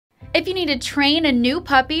If you need to train a new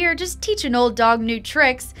puppy or just teach an old dog new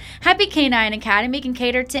tricks, Happy Canine Academy can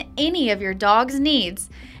cater to any of your dog's needs.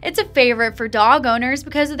 It's a favorite for dog owners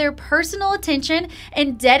because of their personal attention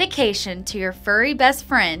and dedication to your furry best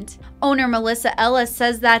friend. Owner Melissa Ellis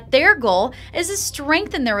says that their goal is to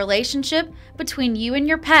strengthen the relationship between you and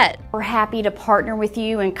your pet. We're happy to partner with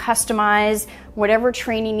you and customize whatever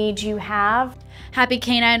training needs you have. Happy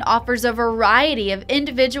Canine offers a variety of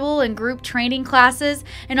individual and group training classes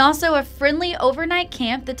and also a friendly overnight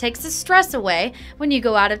camp that takes the stress away when you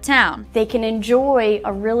go out of town. They can enjoy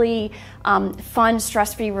a really fun,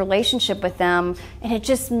 stress-free relationship with them, and it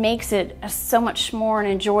just makes it so much more an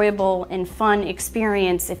enjoyable and fun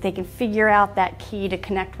experience if they can figure out that key to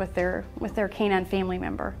connect with their canine family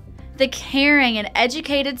member. The caring and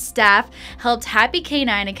educated staff helped Happy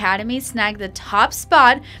Canine Academy snag the top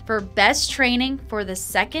spot for best training for the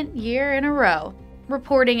second year in a row.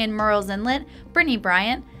 Reporting in Murrells Inlet, Brittney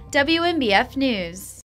Bryant, WMBF News.